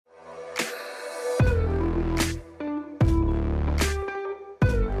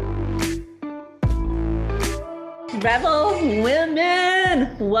Rebel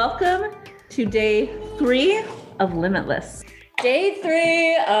women, welcome to day 3 of Limitless. Day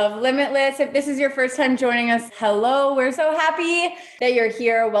 3 of Limitless. If this is your first time joining us, hello. We're so happy that you're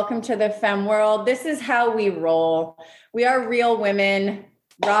here. Welcome to the Femme world. This is how we roll. We are real women,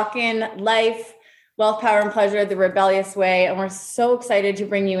 rocking life, wealth, power, and pleasure the rebellious way. And we're so excited to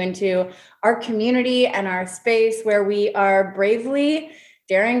bring you into our community and our space where we are bravely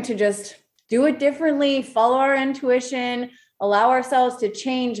daring to just do it differently, follow our intuition, allow ourselves to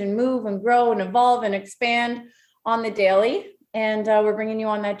change and move and grow and evolve and expand on the daily. And we're bringing you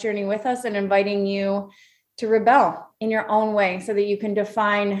on that journey with us and inviting you to rebel in your own way so that you can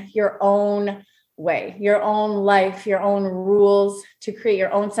define your own way, your own life, your own rules, to create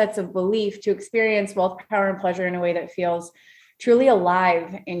your own sets of belief, to experience wealth, power, and pleasure in a way that feels truly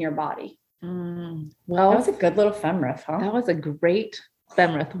alive in your body. Well, that was a good little femme riff, huh? That was a great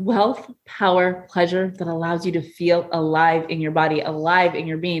femme riff. Wealth, power, pleasure that allows you to feel alive in your body, alive in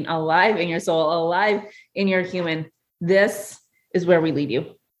your being, alive in your soul, alive in your human. This is where we lead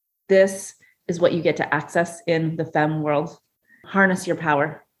you. This is what you get to access in the femme world. Harness your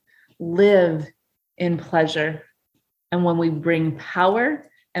power, live in pleasure. And when we bring power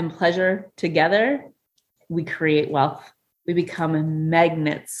and pleasure together, we create wealth. We become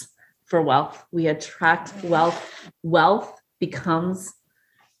magnets for wealth. We attract wealth. Wealth becomes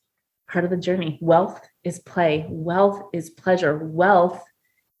part of the journey. Wealth is play. Wealth is pleasure. Wealth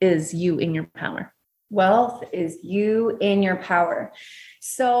is you in your power. Wealth is you in your power.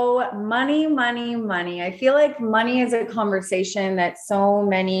 So money, money, money. I feel like money is a conversation that so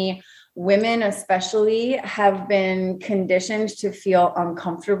many women especially have been conditioned to feel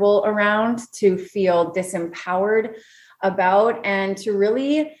uncomfortable around, to feel disempowered about, and to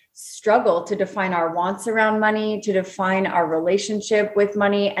really struggle to define our wants around money, to define our relationship with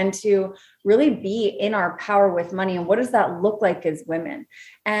money, and to really be in our power with money. And what does that look like as women?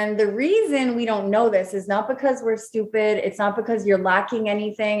 And the reason we don't know this is not because we're stupid. It's not because you're lacking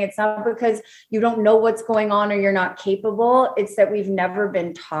anything. It's not because you don't know what's going on or you're not capable. It's that we've never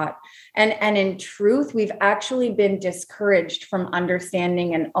been taught. And in truth, we've actually been discouraged from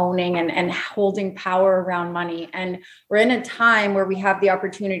understanding and owning and holding power around money. And we're in a time where we have the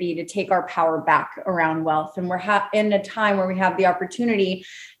opportunity to take our power back around wealth. And we're in a time where we have the opportunity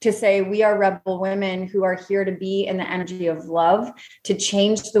to say we are rebel women who are here to be in the energy of love, to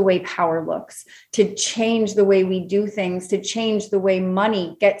change the way power looks, to change the way we do things, to change the way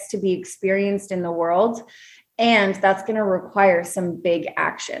money gets to be experienced in the world. And that's going to require some big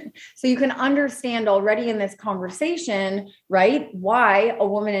action. So you can understand already in this conversation, right, why a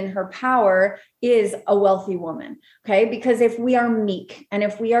woman in her power is a wealthy woman. Okay. Because if we are meek and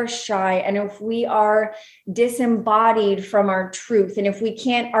if we are shy and if we are disembodied from our truth, and if we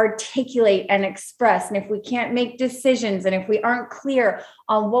can't articulate and express, and if we can't make decisions, and if we aren't clear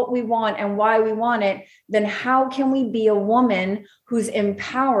on what we want and why we want it, then how can we be a woman who's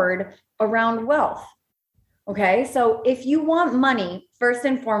empowered around wealth? Okay, so if you want money, first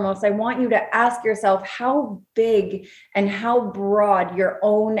and foremost, I want you to ask yourself how big and how broad your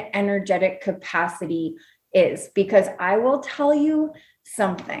own energetic capacity is. Because I will tell you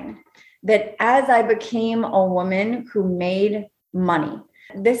something, that as I became a woman who made money,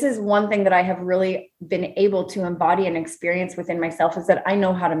 this is one thing that I have really been able to embody and experience within myself, is that I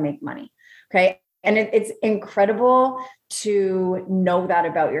know how to make money. Okay. And it's incredible to know that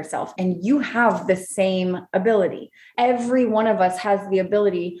about yourself. And you have the same ability. Every one of us has the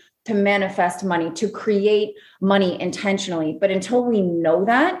ability to manifest money, to create money intentionally. But until we know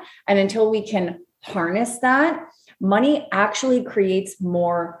that, and until we can harness that, money actually creates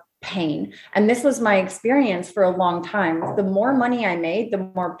more pain. And this was my experience for a long time. The more money I made, the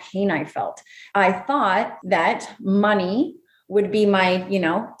more pain I felt. I thought that money would be my,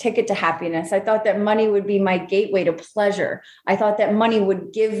 ticket to happiness. I thought that money would be my gateway to pleasure. I thought that money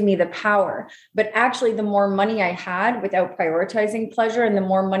would give me the power. But actually, the more money I had without prioritizing pleasure, and the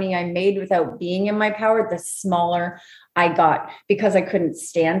more money I made without being in my power, the smaller I got, because I couldn't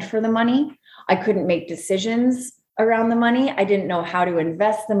stand for the money. I couldn't make decisions around the money. I didn't know how to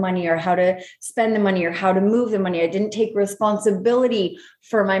invest the money, or how to spend the money, or how to move the money. I didn't take responsibility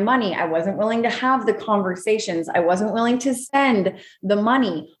for my money. I wasn't willing to have the conversations. I wasn't willing to spend the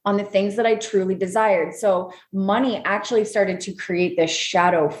money on the things that I truly desired. So money actually started to create this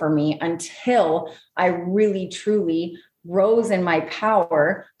shadow for me until I really, truly rose in my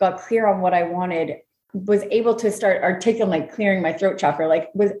power, got clear on what I wanted, was able to start articulating, like clearing my throat chakra, like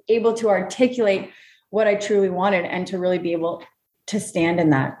was able to articulate what I truly wanted, and to really be able to stand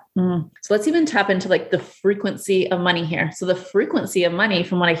in that. So let's even tap into like the frequency of money here. So the frequency of money,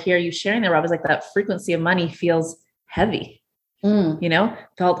 from what I hear you sharing there, Rob, is like that frequency of money feels heavy, Mm.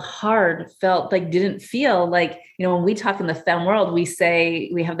 felt hard, felt like, didn't feel like, when we talk in the femme world, we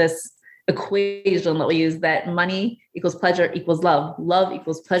say, we have this equation that we use, that money equals pleasure equals love, love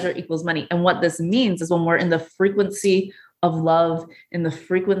equals pleasure equals money. And what this means is when we're in the frequency of love, in the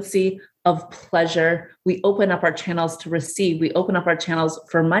frequency of pleasure, we open up our channels to receive. We open up our channels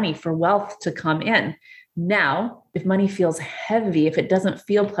for money, for wealth to come in. Now, if money feels heavy, if it doesn't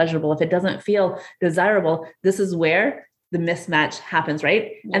feel pleasurable, if it doesn't feel desirable, this is where the mismatch happens,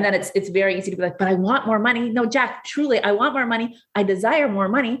 right? Yeah. And then it's very easy to be like, but I want more money. No, Jack, truly, I want more money. I desire more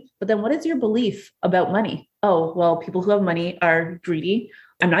money. But then what is your belief about money? Oh, well, people who have money are greedy.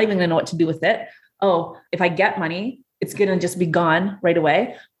 I'm not even going to know what to do with it. Oh, if I get money, it's going to just be gone right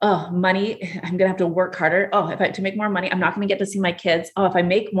away. Oh, money, I'm going to have to work harder. Oh, if I to make more money, I'm not going to get to see my kids. Oh, if I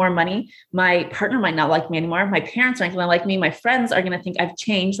make more money, my partner might not like me anymore. My parents aren't going to like me. My friends are going to think I've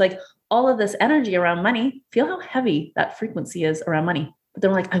changed. Like all of this energy around money, feel how heavy that frequency is around money. But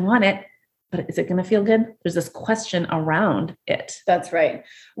they're like, I want it, but is it going to feel good? There's this question around it. That's right.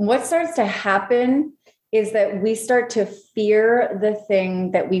 What starts to happen is that we start to fear the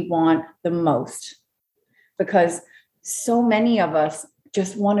thing that we want the most, because so many of us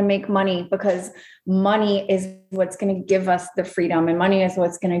just want to make money, because money is what's going to give us the freedom, and money is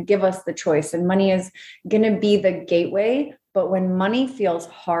what's going to give us the choice, and money is going to be the gateway. But when money feels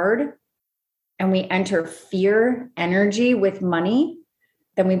hard and we enter fear energy with money,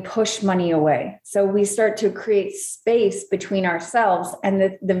 then we push money away. So we start to create space between ourselves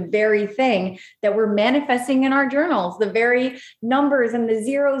and the very thing that we're manifesting in our journals, the very numbers and the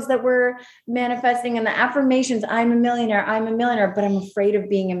zeros that we're manifesting, and the affirmations. I'm a millionaire, but I'm afraid of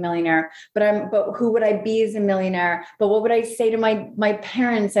being a millionaire. But who would I be as a millionaire? But what would I say to my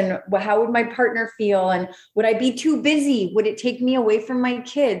parents? And how would my partner feel? And would I be too busy? Would it take me away from my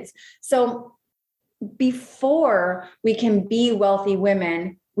kids? So before we can be wealthy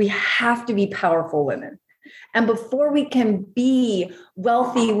women, we have to be powerful women. And before we can be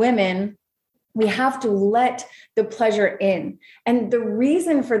wealthy women, we have to let the pleasure in. And the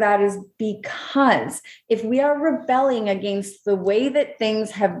reason for that is because if we are rebelling against the way that things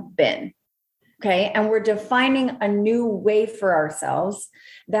have been, okay, and we're defining a new way for ourselves,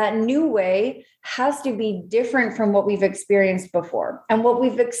 that new way has to be different from what we've experienced before. And what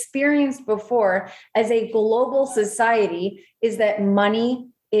we've experienced before as a global society is that money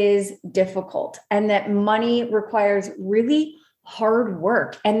is difficult, and that money requires really hard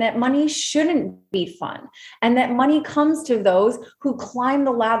work, and that money shouldn't be fun, and that money comes to those who climb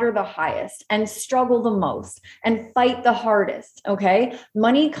the ladder the highest and struggle the most and fight the hardest. Okay.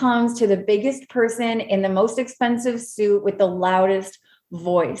 Money comes to the biggest person in the most expensive suit with the loudest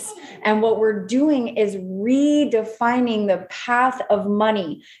voice. And what we're doing is redefining the path of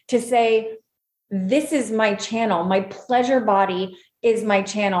money to say, this is my channel. My pleasure body is my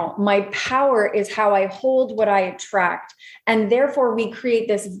channel. My power is how I hold what I attract. And therefore we create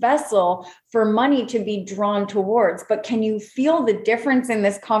this vessel for money to be drawn towards. But can you feel the difference in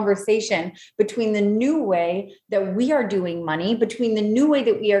this conversation between the new way that we are doing money, between the new way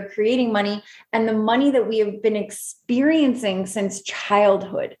that we are creating money, and the money that we have been experiencing since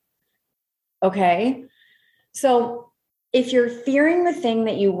childhood? Okay. So if you're fearing the thing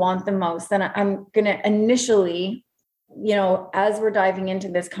that you want the most, then I'm going to initially, as we're diving into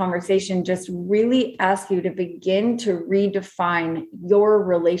this conversation, just really ask you to begin to redefine your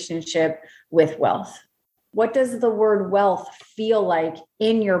relationship with wealth. What does the word wealth feel like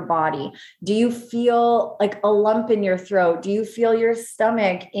in your body? Do you feel like a lump in your throat? Do you feel your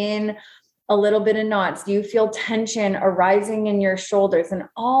stomach in a little bit of knots? Do you feel tension arising in your shoulders? And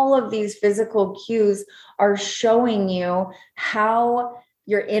all of these physical cues are showing you how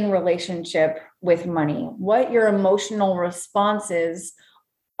you're in relationship with money, what your emotional responses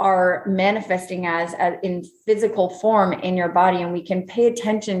are manifesting as in physical form in your body. And we can pay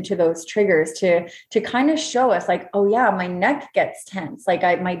attention to those triggers to kind of show us like, oh yeah, my neck gets tense. Like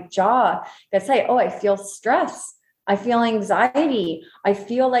my jaw gets tight. Oh, I feel stress. I feel anxiety. I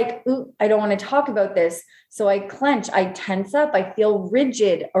feel like, ooh, I don't want to talk about this. So I clench, I tense up, I feel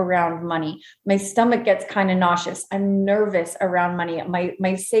rigid around money. My stomach gets kind of nauseous. I'm nervous around money.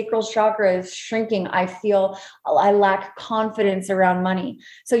 My sacral chakra is shrinking. I lack confidence around money.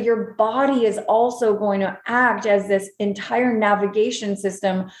 So your body is also going to act as this entire navigation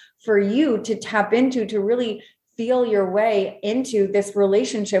system for you to tap into, to really feel your way into this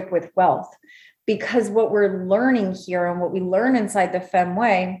relationship with wealth. Because what we're learning here, and what we learn inside the Femme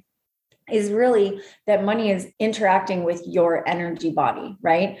Way, is really that money is interacting with your energy body,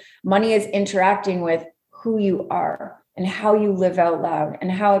 right? Money is interacting with who you are. and how you live out loud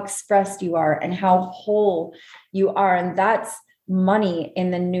and how expressed you are and how whole you are. And that's money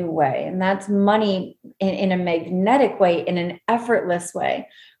in the new way. And that's money in a magnetic way, in an effortless way,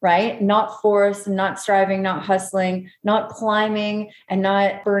 right? Not forced, not striving, not hustling, not climbing and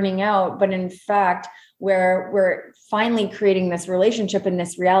not burning out, but in fact, where we're finally creating this relationship in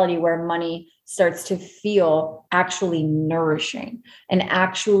this reality where money starts to feel actually nourishing and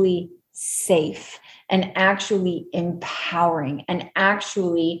actually safe and actually empowering and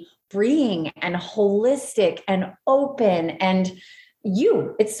actually freeing and holistic and open. And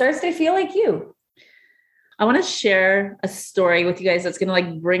it starts to feel like you. I want to share a story with you guys that's going to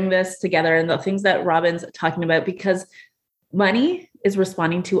like bring this together and the things that Robin's talking about, because money is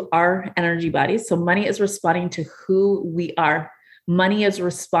responding to our energy bodies. So money is responding to who we are. Money is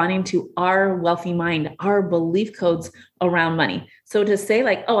responding to our wealthy mind, our belief codes around money. So to say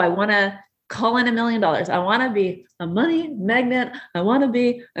like, oh, I want to call in $1 million. I want to be a money magnet. I want to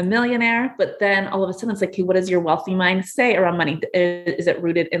be a millionaire. But then all of a sudden it's like, okay, what does your wealthy mind say around money? Is it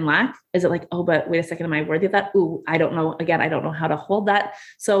rooted in lack? Is it like, oh, but wait a second, am I worthy of that? Ooh, I don't know. Again, I don't know how to hold that.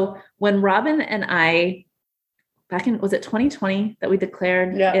 So when Robin and I, back in, was it 2020 that we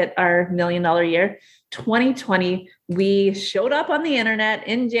declared it our $1 million year? 2020, we showed up on the internet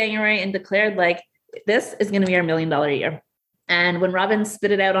in January and declared like, this is going to be our $1 million year. And when Robin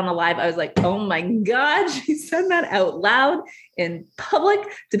spit it out on a live, I was like, oh my God, she said that out loud in public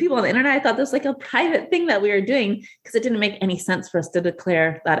to people on the internet. I thought this was like a private thing that we were doing because it didn't make any sense for us to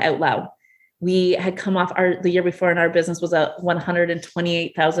declare that out loud. We had come off the year before and our business was a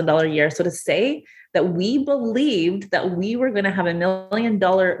 $128,000 year. So to say that we believed that we were going to have $1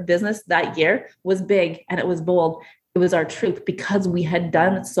 million business that year was big and it was bold. It was our truth because we had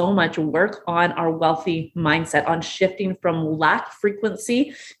done so much work on our wealthy mindset, on shifting from lack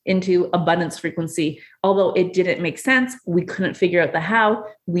frequency into abundance frequency. Although it didn't make sense, we couldn't figure out the how.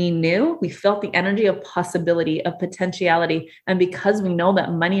 We felt the energy of possibility, of potentiality. And because we know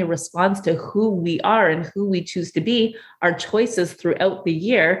that money responds to who we are and who we choose to be, our choices throughout the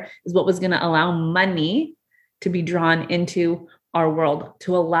year is what was going to allow money to be drawn into our world,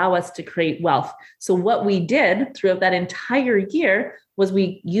 to allow us to create wealth. So what we did throughout that entire year was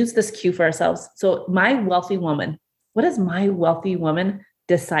we used this cue for ourselves. So my wealthy woman, what does my wealthy woman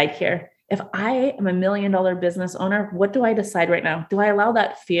decide here? If I am $1 million business owner, what do I decide right now? Do I allow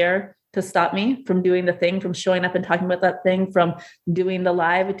that fear to stop me from doing the thing, from showing up and talking about that thing, from doing the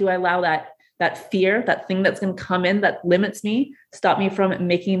live? Do I allow that fear, that thing that's going to come in that limits me, stop me from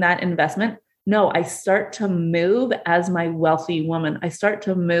making that investment? No, I start to move as my wealthy woman. I start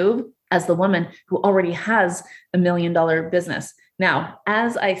to move as the woman who already has $1 million business. Now,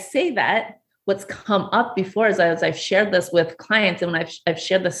 as I say that, what's come up before as I've shared this with clients and when I've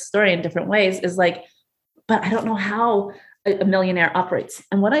shared this story in different ways is like, but I don't know how a millionaire operates.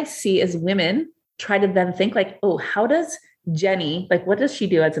 And what I see is women try to then think like, oh, how does Jenny, like, what does she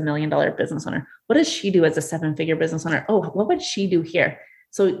do as $1 million business owner? What does she do as a 7-figure business owner? Oh, what would she do here?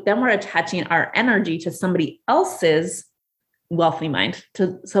 So then we're attaching our energy to somebody else's wealthy mind,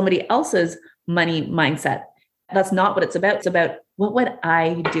 to somebody else's money mindset. That's not what it's about. It's about what would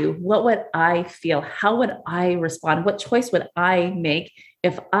I do? What would I feel? How would I respond? What choice would I make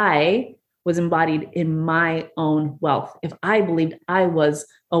if I was embodied in my own wealth? If I believed I was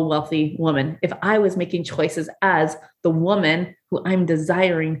a wealthy woman, if I was making choices as the woman who I'm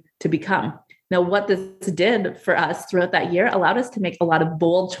desiring to become. Now, what this did for us throughout that year allowed us to make a lot of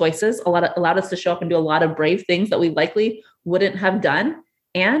bold choices, allowed us to show up and do a lot of brave things that we likely wouldn't have done.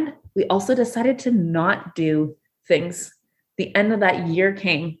 And we also decided to not do things. The end of that year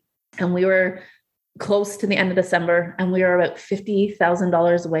came and we were close to the end of December and we were about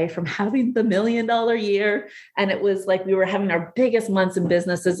 $50,000 away from having the $1 million year. And it was like we were having our biggest months in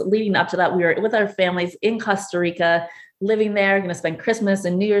businesses leading up to that. We were with our families in Costa Rica, living there, going to spend Christmas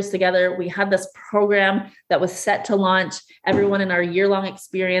and New Year's together. We had this program that was set to launch. Everyone in our year-long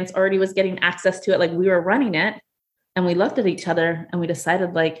experience already was getting access to it. Like we were running it. And we looked at each other and we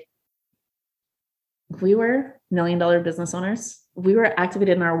decided like, if we were $1 million business owners, if we were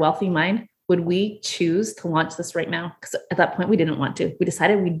activated in our wealthy mind, would we choose to launch this right now? Because at that point, we didn't want to. We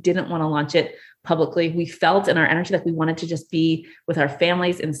decided we didn't want to launch it publicly. We felt in our energy that we wanted to just be with our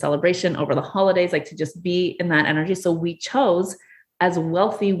families in celebration over the holidays, like to just be in that energy. So we chose as a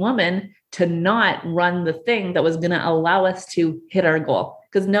wealthy woman to not run the thing that was going to allow us to hit our goal.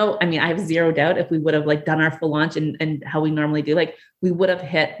 Because I have zero doubt if we would have like done our full launch and how we normally do, like we would have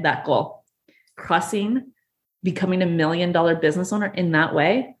hit that goal. Becoming $1 million business owner in that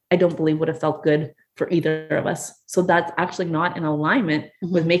way, I don't believe would have felt good for either of us. So that's actually not in alignment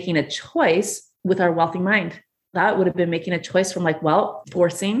with making a choice with our wealthy mind. That would have been making a choice from like, well,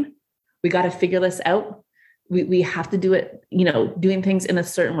 forcing, we got to figure this out. We have to do it, doing things in a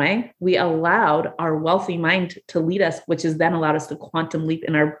certain way. We allowed our wealthy mind to lead us, which has then allowed us to quantum leap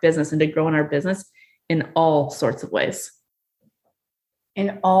in our business and to grow in our business in all sorts of ways.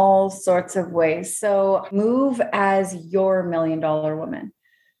 In all sorts of ways. So move as your $1 million woman.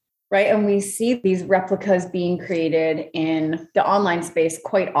 Right. And we see these replicas being created in the online space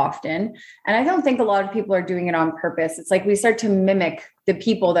quite often. And I don't think a lot of people are doing it on purpose. It's like we start to mimic the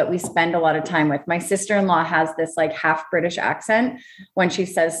people that we spend a lot of time with. My sister-in-law has this like half British accent when she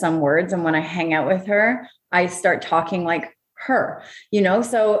says some words. And when I hang out with her, I start talking like her,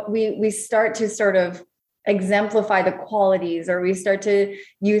 so we start to sort of exemplify the qualities, or we start to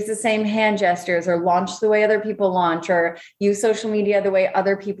use the same hand gestures, or launch the way other people launch, or use social media the way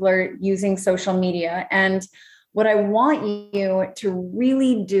other people are using social media. And what I want you to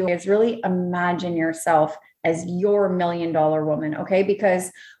really do is really imagine yourself as your $1 million woman. Okay.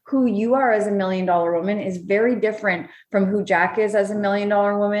 Because who you are as a $1 million woman is very different from who Jack is as a $1 million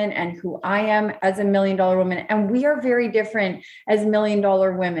woman and who I am as a $1 million woman. And we are very different as $1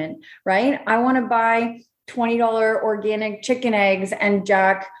 million women, right? I want to buy $20 organic chicken eggs, and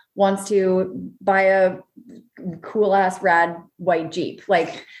Jack wants to buy a cool ass rad white Jeep.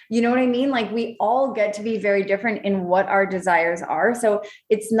 Like, you know what I mean? Like, we all get to be very different in what our desires are. So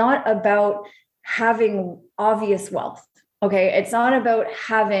it's not about having obvious wealth. Okay. It's not about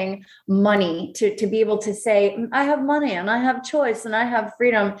having money to be able to say, I have money and I have choice and I have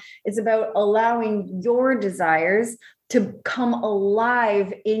freedom. It's about allowing your desires to come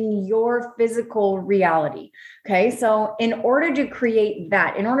alive in your physical reality. Okay. So in order to create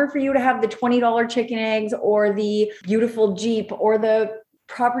that, in order for you to have the $20 chicken eggs, or the beautiful Jeep, or the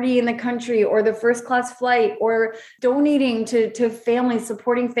property in the country, or the first class flight, or donating to families,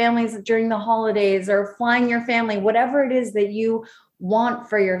 supporting families during the holidays, or flying your family, whatever it is that you want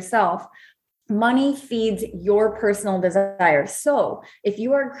for yourself, money feeds your personal desires. So if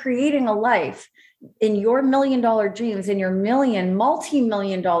you are creating a life in your $1 million dreams, in your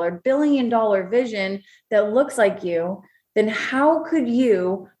multi-million dollar, $1 billion vision that looks like you, then how could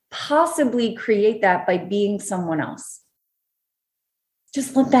you possibly create that by being someone else?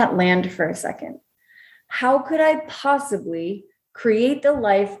 Just let that land for a second. How could I possibly create the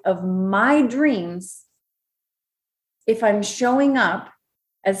life of my dreams if I'm showing up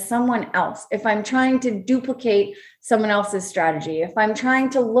as someone else, if I'm trying to duplicate someone else's strategy, if I'm trying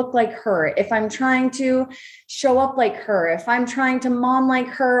to look like her, if I'm trying to show up like her, if I'm trying to mom like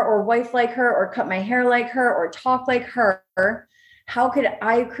her, or wife like her, or cut my hair like her, or talk like her? How could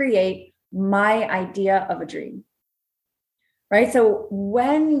I create my idea of a dream? Right? So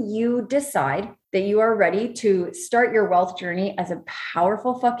when you decide that you are ready to start your wealth journey as a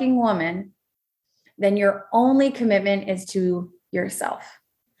powerful fucking woman, then your only commitment is to yourself.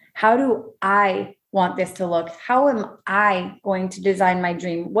 How do I want this to look? How am I going to design my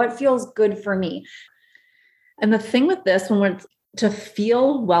dream? What feels good for me? And the thing with this, when we're to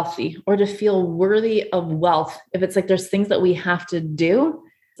feel wealthy or to feel worthy of wealth, if it's like there's things that we have to do,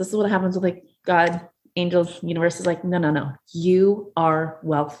 this is what happens with like God, angels, universe is like, no. You are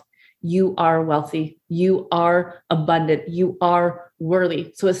wealth. You are wealthy. You are abundant. You are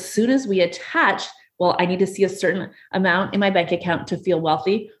worthy. So as soon as we attach, well, I need to see a certain amount in my bank account to feel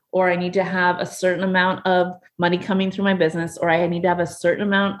wealthy, or I need to have a certain amount of money coming through my business, or I need to have a certain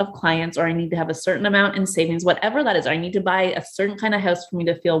amount of clients, or I need to have a certain amount in savings, whatever that is, or I need to buy a certain kind of house for me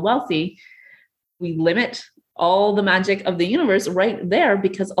to feel wealthy. We limit all the magic of the universe right there,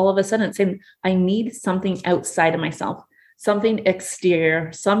 because all of a sudden it's saying, I need something outside of myself, something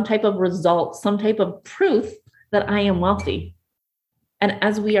exterior, some type of result, some type of proof that I am wealthy. And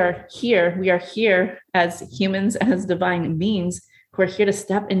as we are here as humans, as divine beings, who are here to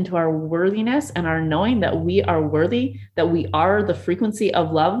step into our worthiness and our knowing that we are worthy, that we are the frequency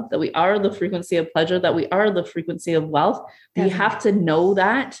of love, that we are the frequency of pleasure, that we are the frequency of wealth. We have to know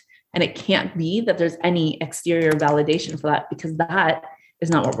that. And it can't be that there's any exterior validation for that, because that is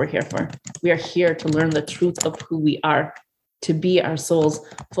not what we're here for. We are here to learn the truth of who we are, to be our souls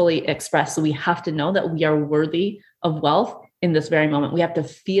fully expressed. So we have to know that we are worthy of wealth in this very moment. We have to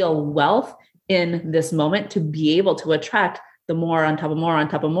feel wealth in this moment to be able to attract the more on top of more on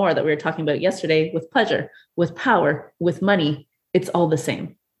top of more that we were talking about yesterday, with pleasure, with power, with money. It's all the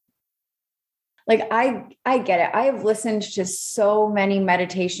same. Like, I get it. I have listened to so many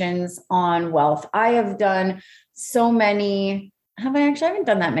meditations on wealth. I have done so many I haven't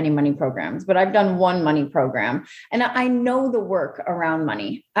done that many money programs, but I've done one money program. And I know the work around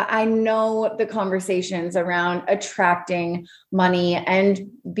money. I know the conversations around attracting money and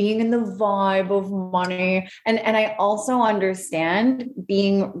being in the vibe of money. And I also understand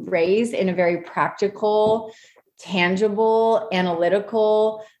being raised in a very practical, tangible,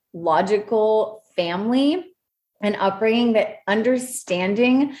 analytical, logical family and upbringing, that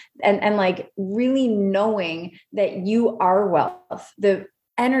understanding and like really knowing that you are wealth, the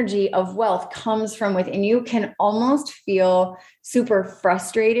energy of wealth comes from within you, can almost feel super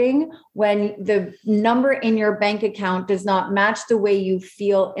frustrating when the number in your bank account does not match the way you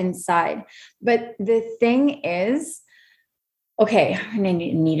feel inside. But the thing is, okay, I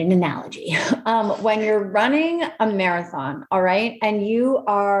need an analogy. When you're running a marathon, all right, and you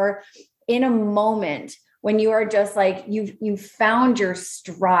are in a moment when you are just like, you've found your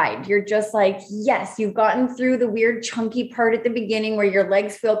stride. You're just like, yes, you've gotten through the weird chunky part at the beginning where your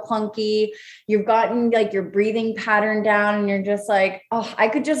legs feel clunky. You've gotten like your breathing pattern down and you're just like, oh, I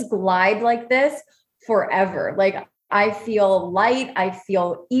could just glide like this forever. Like I feel light, I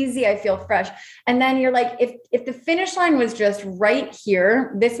feel easy, I feel fresh. And then you're like, if the finish line was just right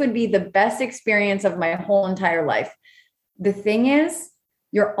here, this would be the best experience of my whole entire life. The thing is,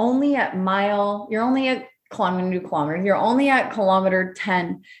 you're only at kilometer, you're only at kilometer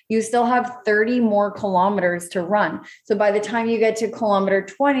 10. You still have 30 more kilometers to run. So by the time you get to kilometer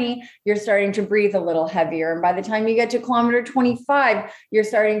 20, you're starting to breathe a little heavier. And by the time you get to kilometer 25, you're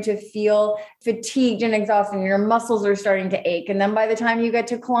starting to feel fatigued and exhausted, and your muscles are starting to ache. And then by the time you get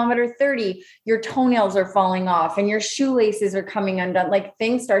to kilometer 30, your toenails are falling off and your shoelaces are coming undone. Like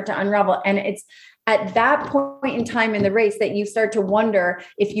things start to unravel. And it's at that point in time in the race that you start to wonder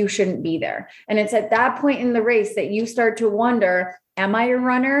if you shouldn't be there. And it's at that point in the race that you start to wonder, am I a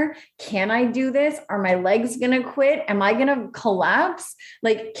runner? Can I do this? Are my legs going to quit? Am I going to collapse?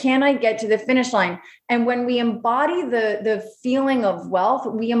 Like, can I get to the finish line? And when we embody the feeling of wealth,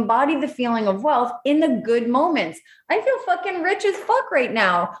 we embody the feeling of wealth in the good moments. I feel fucking rich as fuck right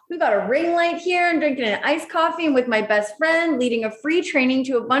now. We've got a ring light here and drinking an iced coffee and with my best friend, leading a free training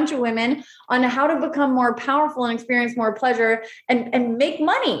to a bunch of women on how to become more powerful and experience more pleasure and make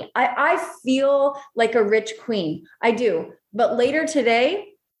money. I feel like a rich queen. I do. But later today,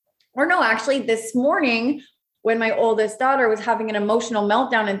 or no, actually this morning, when my oldest daughter was having an emotional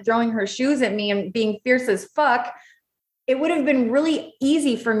meltdown and throwing her shoes at me and being fierce as fuck, it would have been really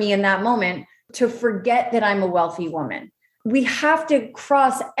easy for me in that moment to forget that I'm a wealthy woman. We have to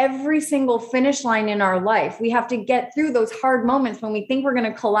cross every single finish line in our life. We have to get through those hard moments when we think we're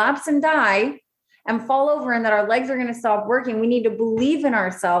going to collapse and die and fall over and that our legs are going to stop working. We need to believe in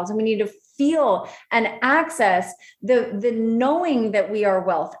ourselves and we need to feel and access the knowing that we are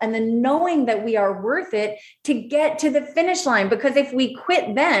wealth and the knowing that we are worth it to get to the finish line. Because if we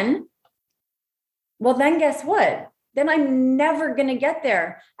quit then, well, then guess what? Then I'm never going to get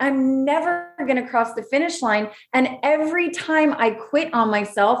there. I'm never going to cross the finish line. And every time I quit on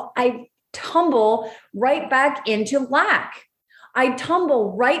myself, I tumble right back into lack. I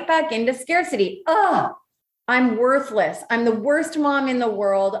tumble right back into scarcity. Ugh. I'm worthless. I'm the worst mom in the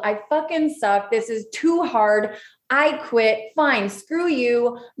world. I fucking suck. This is too hard. I quit. Fine. Screw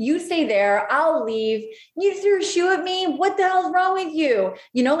you. You stay there. I'll leave. You threw a shoe at me. What the hell's wrong with you?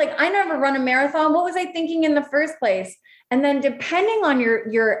 You know, like I never run a marathon. What was I thinking in the first place? And then depending on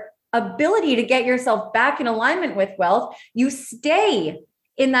your ability to get yourself back in alignment with wealth, you stay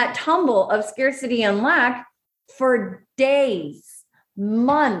in that tumble of scarcity and lack for days,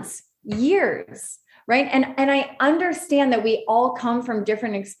 months, years. Right. And I understand that we all come from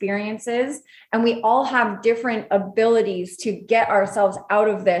different experiences and we all have different abilities to get ourselves out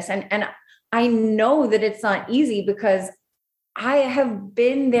of this. And I know that it's not easy because I have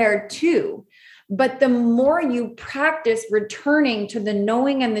been there too. But the more you practice returning to the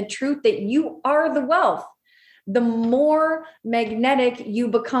knowing and the truth that you are the wealth, the more magnetic you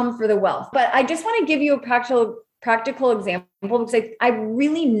become for the wealth. But I just want to give you a practical example because I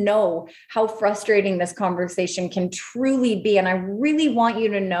really know how frustrating this conversation can truly be. And I really want you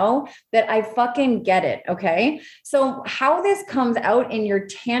to know that I fucking get it. Okay. So how this comes out in your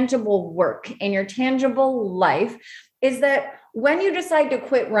tangible work, in your tangible life, is that when you decide to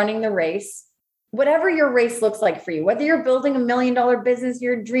quit running the race, whatever your race looks like for you, whether you're building $1 million business,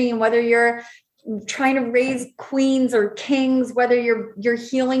 your dream, whether you're trying to raise queens or kings, whether you're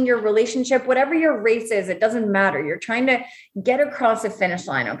healing your relationship, whatever your race is, it doesn't matter. You're trying to get across a finish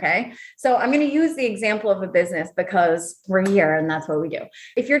line. Okay. So I'm going to use the example of a business because we're here and that's what we do.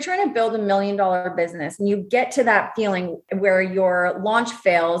 If you're trying to build $1 million business and you get to that feeling where your launch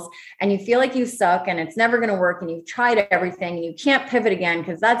fails and you feel like you suck and it's never going to work and you've tried everything and you can't pivot again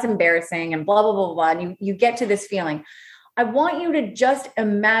because that's embarrassing and blah, blah, blah, blah. And you get to this feeling. I want you to just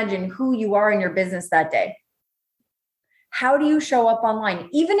imagine who you are in your business that day. How do you show up online?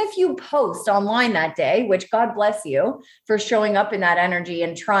 Even if you post online that day, which God bless you for showing up in that energy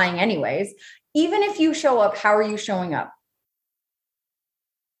and trying anyways, even if you show up, how are you showing up?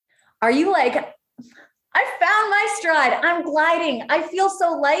 Are you like, I found my stride. I'm gliding. I feel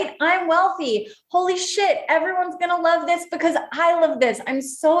so light. I'm wealthy. Holy shit. Everyone's going to love this because I love this. I'm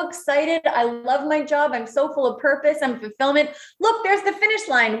so excited. I love my job. I'm so full of purpose and fulfillment. Look, there's the finish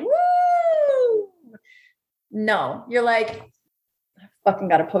line. Woo! No, you're like, I fucking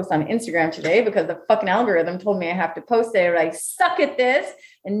got to post on Instagram today because the fucking algorithm told me I have to post it. I suck at this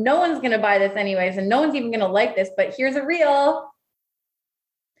and no one's going to buy this anyways. And no one's even going to like this, but here's a reel.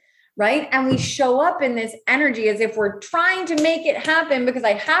 Right. And we show up in this energy as if we're trying to make it happen because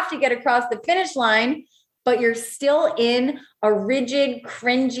I have to get across the finish line, but you're still in a rigid,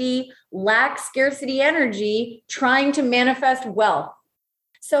 cringy, lack scarcity energy trying to manifest wealth.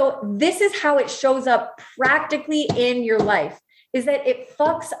 So this is how it shows up practically in your life, is that it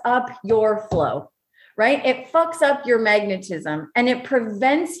fucks up your flow, right? It fucks up your magnetism and it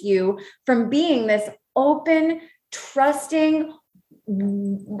prevents you from being this open, trusting,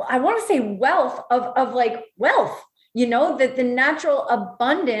 I want to say wealth of like wealth, you know, that the natural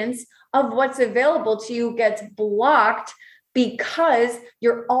abundance of what's available to you gets blocked because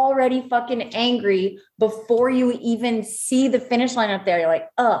you're already fucking angry before you even see the finish line up there. You're like,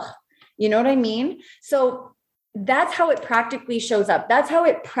 ugh, you know what I mean? So that's how it practically shows up. That's how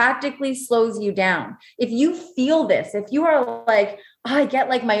it practically slows you down. If you feel this, if you are like, oh, I get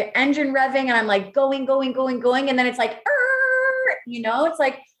like my engine revving and I'm like going. And then it's like, you know, it's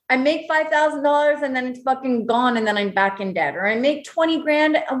like I make $5,000 and then it's fucking gone. And then I'm back in debt, or I make 20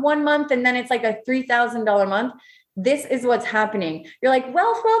 grand 1 month. And then it's like a $3,000 month. This is what's happening. You're like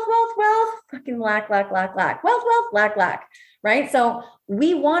wealth, fucking lack, wealth, lack. Right. So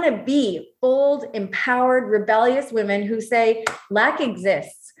we want to be bold, empowered, rebellious women who say lack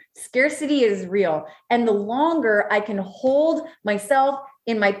exists. Scarcity is real. And the longer I can hold myself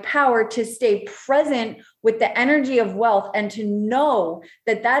in my power to stay present with the energy of wealth and to know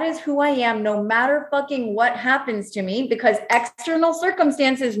that that is who I am, no matter fucking what happens to me, because external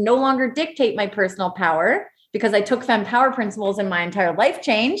circumstances no longer dictate my personal power because I took Femme Power principles and my entire life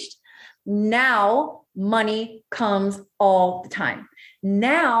changed. Now money comes all the time.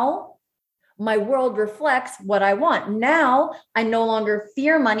 Now my world reflects what I want. Now I no longer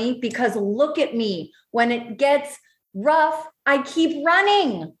fear money because look at me. When it gets rough, I keep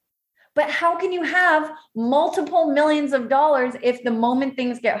running. But how can you have multiple millions of dollars if the moment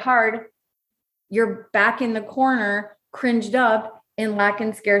things get hard, you're back in the corner, cringed up in lack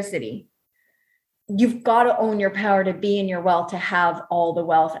and scarcity? You've got to own your power to be in your wealth, to have all the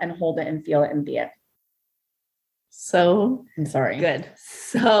wealth and hold it and feel it and be it. So I'm sorry. Good.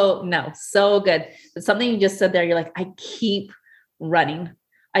 So good. But something you just said there, you're like, I keep running.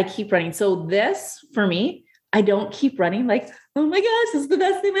 So this for me, I don't keep running like, oh my gosh, this is the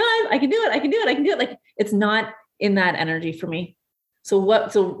best thing in my life. I can do it. Like, it's not in that energy for me. So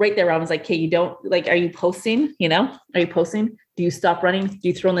right there, I was like, okay, you don't like, are you posting? Do you stop running? Do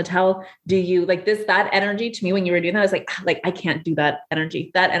you throw in the towel? Do you like that energy to me when you were doing that? I was like, I can't do that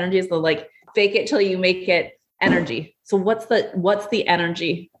energy. That energy is the like, fake it till you make it energy. So what's the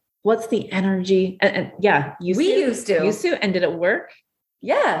energy? What's the energy? And yeah, we used to, and did it work?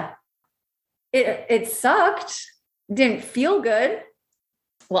 Yeah. It sucked. Didn't feel good.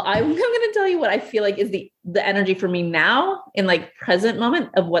 Well, I'm going to tell you what I feel like is the energy for me now in like present moment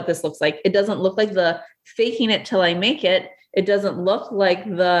of what this looks like. It doesn't look like the faking it till I make it. It doesn't look like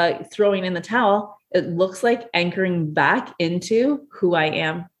the throwing in the towel. It looks like anchoring back into who I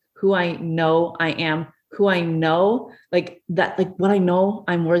am, who I know I am, who I know, like that, like what I know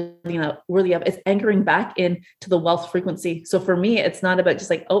I'm worthy of. It's anchoring back into the wealth frequency. So for me, it's not about just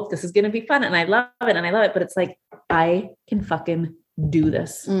like, oh, this is going to be fun and I love it. But it's like, I can fucking do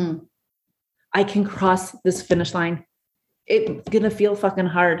this. I can cross this finish line. It's going to feel fucking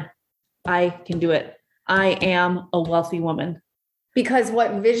hard. I can do it. I am a wealthy woman. Because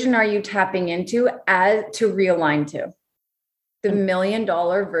what vision are you tapping into as to realign to? The $1 million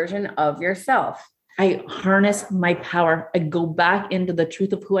version of yourself. I harness my power. I go back into the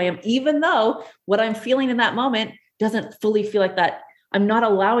truth of who I am, even though what I'm feeling in that moment doesn't fully feel like that. I'm not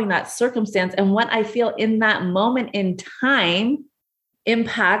allowing that circumstance. And what I feel in that moment in time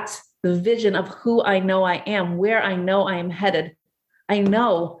impacts the vision of who I know I am, where I know I am headed. I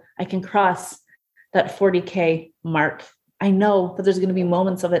know I can cross that 40K mark. I know that there's going to be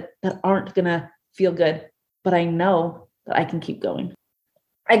moments of it that aren't going to feel good, but I know that I can keep going.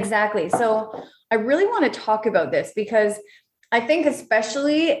 Exactly. So I really want to talk about this because I think,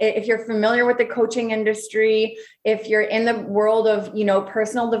 especially if you're familiar with the coaching industry, if you're in the world of,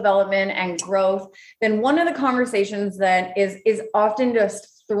 personal development and growth, then one of the conversations that is often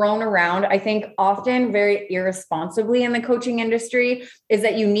just thrown around, I think often very irresponsibly in the coaching industry, is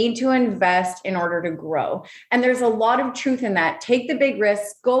that you need to invest in order to grow. And there's a lot of truth in that. Take the big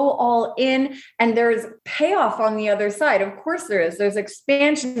risks, go all in, and there's payoff on the other side. Of course there is. There's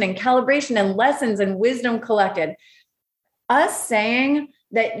expansion and calibration and lessons and wisdom collected. Us saying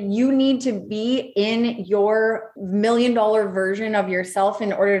that you need to be in your $1 million version of yourself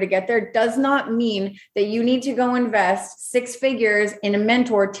in order to get there does not mean that you need to go invest 6 figures in a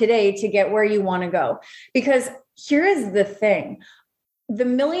mentor today to get where you want to go. Because here is the thing. The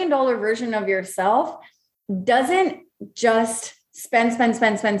 $1 million version of yourself doesn't just spend.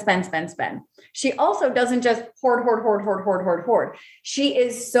 She also doesn't just hoard. She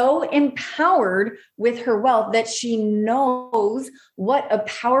is so empowered with her wealth that she knows what a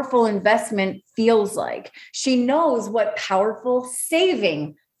powerful investment feels like. She knows what powerful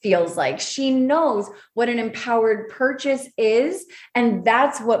saving feels like. She knows what an empowered purchase is, and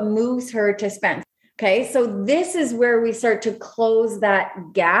that's what moves her to spend. Okay, so this is where we start to close that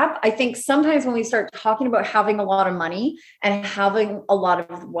gap. I think sometimes when we start talking about having a lot of money and having a lot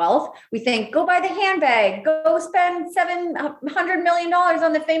of wealth, we think, go buy the handbag, go spend $700 million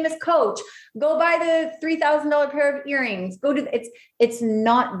on the famous coach, go buy the $3,000 pair of earrings, it's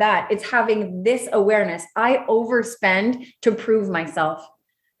not that. It's having this awareness. I overspend to prove myself.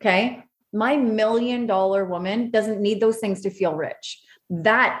 Okay, my $1 million woman doesn't need those things to feel rich.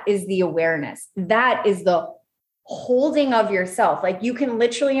 That is the awareness. That is the holding of yourself. Like you can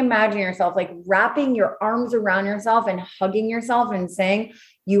literally imagine yourself like wrapping your arms around yourself and hugging yourself and saying,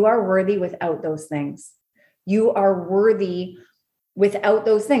 you are worthy without those things. You are worthy without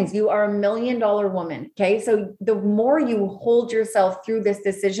those things. You are $1 million woman. Okay. So the more you hold yourself through this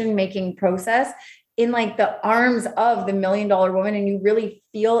decision-making process in like the arms of the $1 million woman, and you really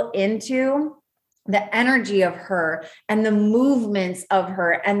feel into the energy of her and the movements of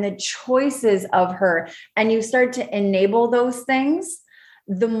her and the choices of her, and you start to enable those things,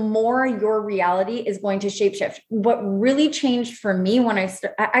 the more your reality is going to shapeshift. What really changed for me when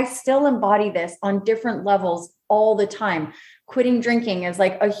I still embody this on different levels all the time. Quitting drinking is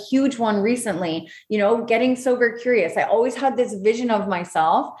like a huge one recently, getting sober curious. I always had this vision of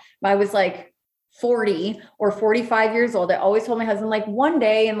myself. I was like 40 or 45 years old. I always told my husband, like one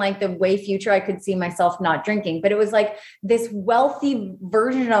day in like the way future, I could see myself not drinking, but it was like this wealthy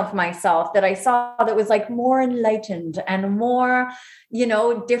version of myself that I saw that was like more enlightened and more,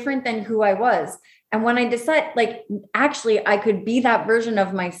 different than who I was. And when I decided like, actually I could be that version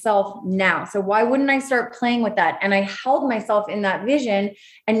of myself now. So why wouldn't I start playing with that? And I held myself in that vision.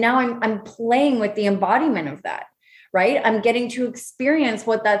 And now I'm playing with the embodiment of that. Right? I'm getting to experience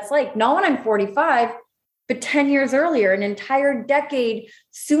what that's like, not when I'm 45, but 10 years earlier, an entire decade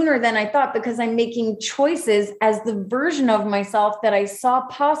sooner than I thought, because I'm making choices as the version of myself that I saw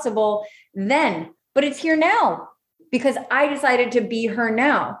possible then, but it's here now because I decided to be her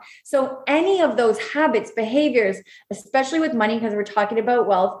now. So any of those habits, behaviors, especially with money, because we're talking about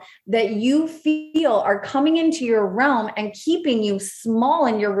wealth, that you feel are coming into your realm and keeping you small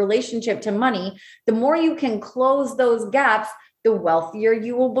in your relationship to money, the more you can close those gaps, the wealthier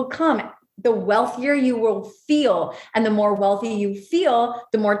you will become, the wealthier you will feel. And the more wealthy you feel,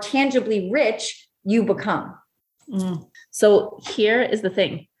 the more tangibly rich you become. So here is the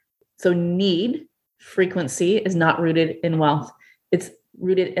thing. So need frequency is not rooted in wealth. It's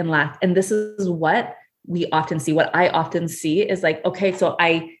rooted in lack. And this is what we often see. What I often see is like, okay, so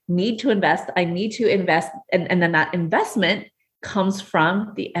I need to invest. And then that investment comes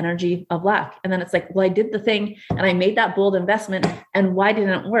from the energy of lack. And then it's like, well, I did the thing and I made that bold investment. And why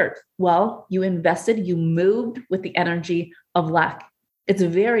didn't it work? Well, you invested, you moved with the energy of lack. It's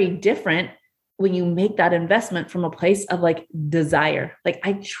very different when you make that investment from a place of like desire. Like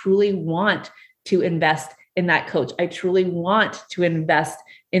I truly want to invest in that coach. I truly want to invest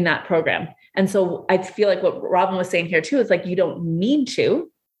in that program. And so I feel like what Robin was saying here too, is like, you don't need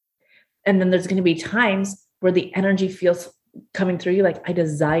to. And then there's going to be times where the energy feels coming through you. Like, I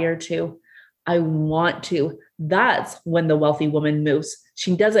desire to, I want to. That's when the wealthy woman moves.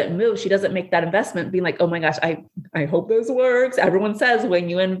 She doesn't move. She doesn't make that investment being like, oh my gosh, I hope this works. Everyone says when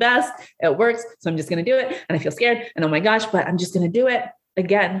you invest, it works. So I'm just going to do it. And I feel scared. And oh my gosh, but I'm just going to do it.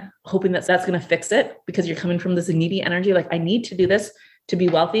 Again, hoping that that's going to fix it, because you're coming from this needy energy. Like, I need to do this to be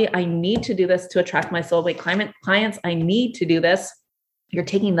wealthy. I need to do this to attract my soulmate clients. I need to do this. You're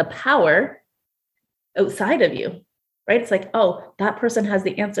taking the power outside of you, right? It's like, oh, that person has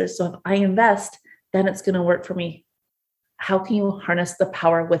the answers. So if I invest, then it's going to work for me. How can you harness the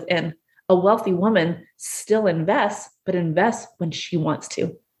power within? A wealthy woman still invests, but invests when she wants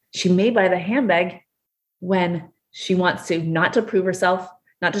to. She may buy the handbag when she wants to, not to prove herself,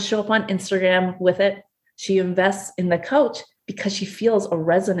 not to show up on Instagram with it. She invests in the coach because she feels a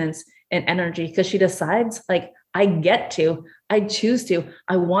resonance in energy, because she decides, like, I choose to,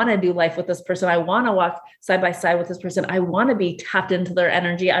 I want to do life with this person. I want to walk side by side with this person. I want to be tapped into their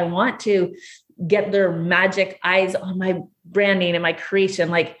energy. I want to get their magic eyes on my branding and my creation.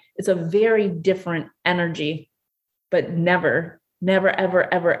 Like, it's a very different energy, but never, ever,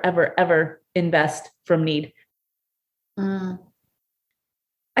 ever, ever, ever invest from need.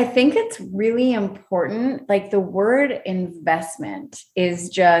 I think it's really important. Like, the word investment is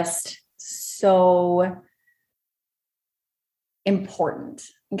just so important.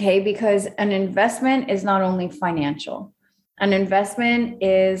 Okay. Because an investment is not only financial, an investment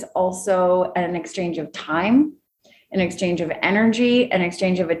is also an exchange of time, an exchange of energy, an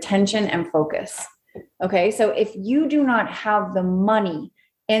exchange of attention and focus. Okay. So if you do not have the money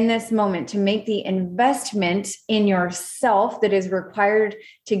in this moment to make the investment in yourself that is required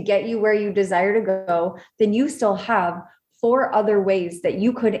to get you where you desire to go, then you still have 4 other ways that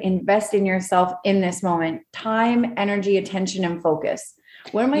you could invest in yourself in this moment: time, energy, attention, and focus.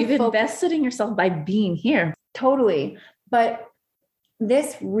 You've invested in yourself by being here. Totally. But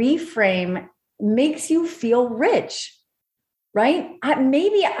this reframe makes you feel rich, right?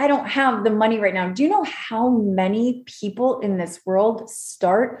 Maybe I don't have the money right now. Do you know how many people in this world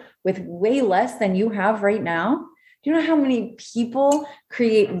start with way less than you have right now? Do you know how many people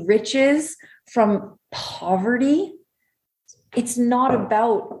create riches from poverty? It's not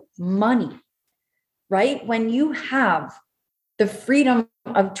about money, right? When you have the freedom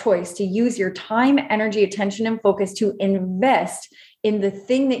of choice to use your time, energy, attention, and focus to invest in the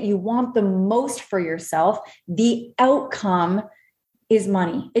thing that you want the most for yourself, the outcome is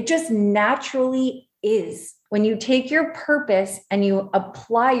money. It just naturally is. When you take your purpose and you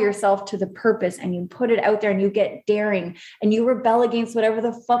apply yourself to the purpose and you put it out there and you get daring and you rebel against whatever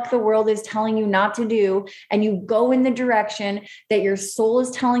the fuck the world is telling you not to do, and you go in the direction that your soul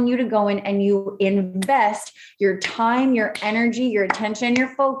is telling you to go in, and you invest your time, your energy, your attention,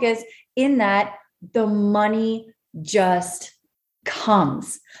 your focus in that, the money just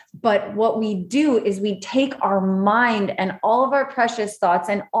comes. But what we do is we take our mind and all of our precious thoughts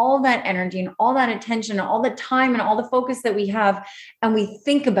and all that energy and all that attention and all the time and all the focus that we have, and we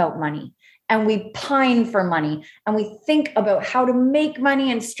think about money, and we pine for money, and we think about how to make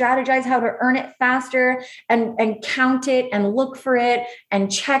money and strategize how to earn it faster, and count it and look for it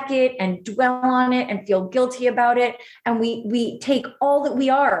and check it and dwell on it and feel guilty about it. And we take all that we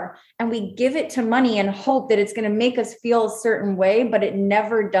are and we give it to money and hope that it's going to make us feel a certain way, but it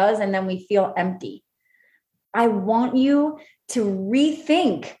never does. And then we feel empty. I want you to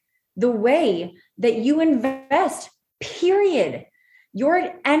rethink the way that you invest, period.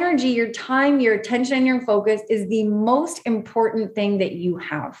 Your energy, your time, your attention, and your focus is the most important thing that you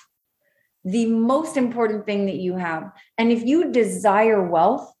have. The most important thing that you have. And if you desire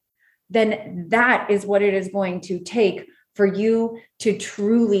wealth, then that is what it is going to take for you to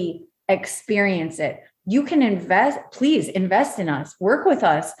truly experience it. You can invest, please invest in us, work with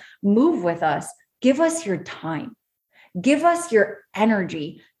us, move with us, give us your time, give us your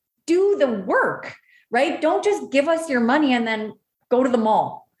energy, do the work, right? Don't just give us your money and then go to the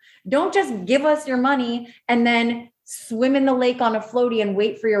mall. Don't just give us your money and then swim in the lake on a floaty and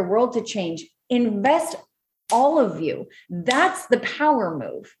wait for your world to change. Invest all of you. That's the power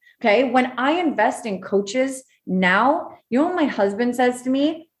move. Okay. When I invest in coaches now, you know what my husband says to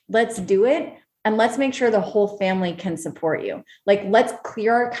me? Let's do it. And let's make sure the whole family can support you. Like, let's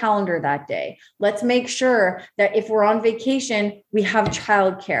clear our calendar that day. Let's make sure that if we're on vacation, we have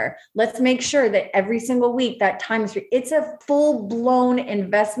childcare. Let's make sure that every single week that time is free. It's a full-blown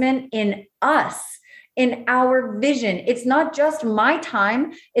investment in us, in our vision. It's not just my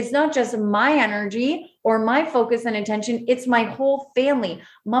time. It's not just my energy or my focus and attention. It's my whole family.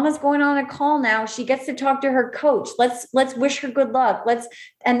 Mama's going on a call now. She gets to talk to her coach. Let's wish her good luck.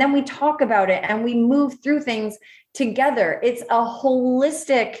 And then we talk about it and we move through things together. It's a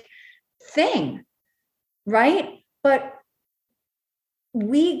holistic thing, right? But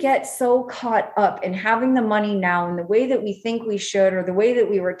we get so caught up in having the money now in the way that we think we should, or the way that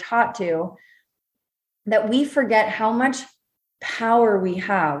we were taught to, that we forget how much power we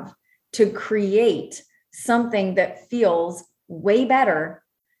have to create something that feels way better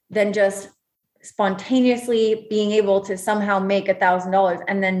than just spontaneously being able to somehow make $1,000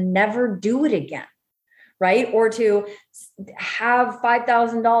 and then never do it again, right? Or to have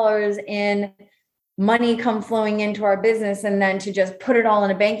 $5,000 in money come flowing into our business and then to just put it all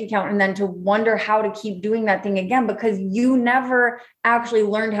in a bank account and then to wonder how to keep doing that thing again, because you never actually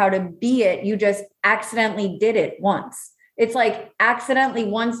learned how to be it. You just accidentally did it once. It's like accidentally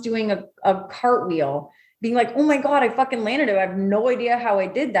once doing a cartwheel, being like, oh my God, I fucking landed it. I have no idea how I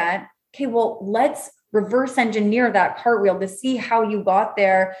did that. Okay, well, let's reverse engineer that cartwheel to see how you got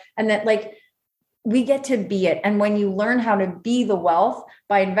there. And that, like, we get to be it. And when you learn how to be the wealth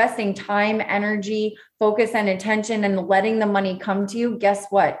by investing time, energy, focus, and attention, and letting the money come to you, guess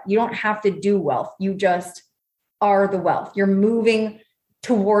what? You don't have to do wealth. You just are the wealth. You're moving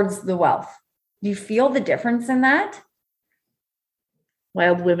towards the wealth. Do you feel the difference in that?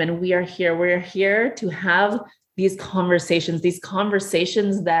 Wild women, we are here. We're here to have these conversations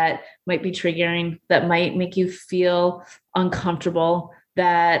that might be triggering, that might make you feel uncomfortable,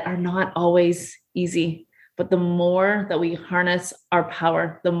 that are not always easy. But the more that we harness our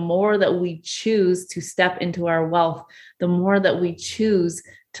power, the more that we choose to step into our wealth, the more that we choose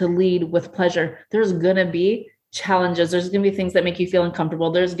to lead with pleasure, there's going to be challenges. There's going to be things that make you feel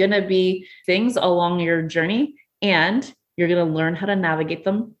uncomfortable. There's going to be things along your journey, and you're going to learn how to navigate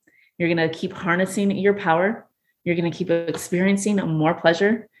them. You're going to keep harnessing your power. You're going to keep experiencing more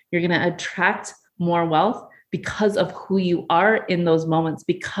pleasure. You're going to attract more wealth because of who you are in those moments,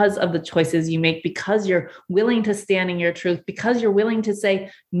 because of the choices you make, because you're willing to stand in your truth, because you're willing to say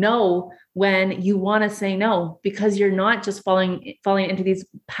no when you want to say no, because you're not just falling into these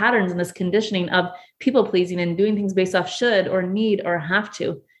patterns and this conditioning of people pleasing and doing things based off should or need or have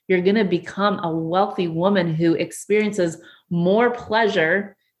to. You're going to become a wealthy woman who experiences more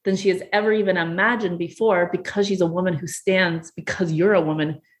pleasure than she has ever even imagined before, because she's a woman who stands, because you're a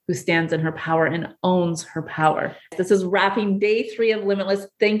woman who stands in her power and owns her power. This is wrapping day 3 of Limitless.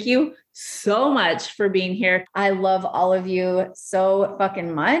 Thank you so much for being here. I love all of you so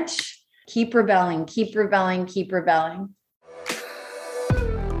fucking much. Keep rebelling, keep rebelling, keep rebelling.